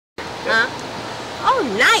Huh? Oh,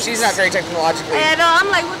 nice. She's not very technologically. At all.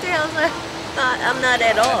 I'm like, what the hell is that? I'm not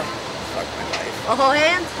at all. Fuck my life. A whole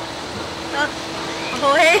hand? A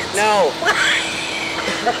whole hand? No.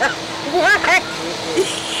 What?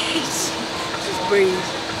 Just breathe.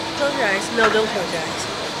 Close your eyes. No, don't close your eyes.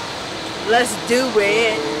 Let's do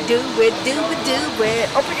it. Do it, do it, do it.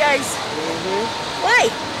 Open your eyes.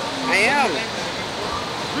 Why? I am.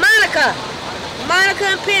 Monica. Monica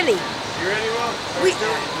and Penny. You ready, Ron?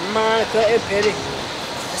 Monica and Penny.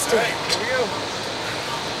 Let's do it. Here we go.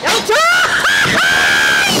 Don't talk!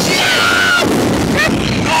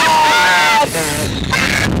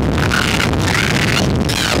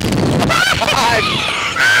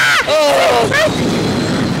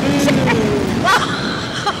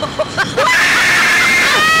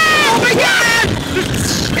 Oh my God!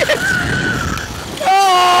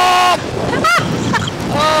 Oh!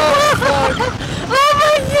 Oh, fuck. Oh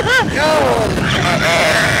my God!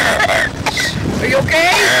 Are you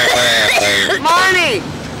okay? Monty!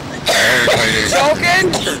 Choking?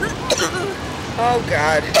 Oh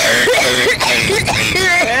God.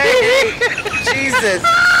 Hey, Jesus.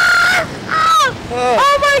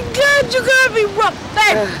 Oh my God, you gotta be rough.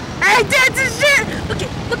 Hey, hey, that's the shit. Look it,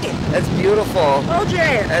 look it. That's beautiful. Hold your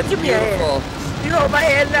hand. That's Give me your hand. beautiful. You hold my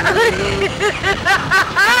hand now. Ain't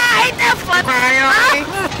that funny? Crying on me?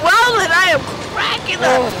 I'm rolling. I am cracking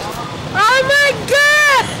up. Oh my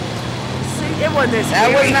God. See, it wasn't this That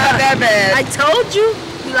was not that bad. I told you.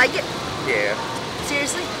 You like it? Yeah.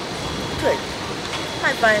 Seriously? Good.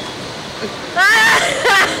 High five.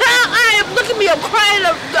 I am, look at me, I'm crying.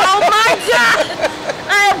 Oh my God.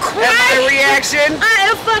 I am crying. That's my reaction. I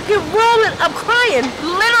am fucking rolling. I'm crying.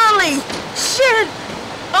 Literally. Shit.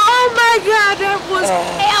 Oh my God, that was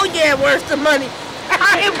hell yeah worth the money.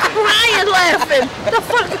 I am crying laughing. The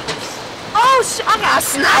fuck? Oh shit, I got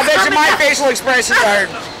snot. I bet you coming my out. facial expressions are.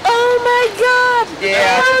 Oh my God.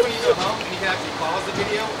 Yeah. When you go home, you can actually pause the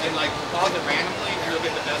video and like pause it randomly and you'll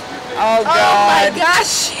get the best of your face. Oh God. Oh my gosh,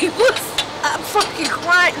 she was fucking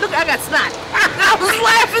crying. Look, I got snot. I was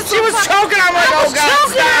laughing so She was choking. I'm like, oh God, I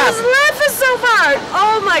stop. was laughing so hard.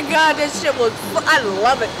 Oh my God, that shit was, I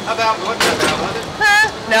love it. How about, what was it?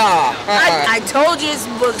 Huh? No. I told you it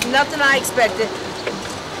was nothing I expected.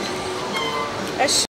 That shit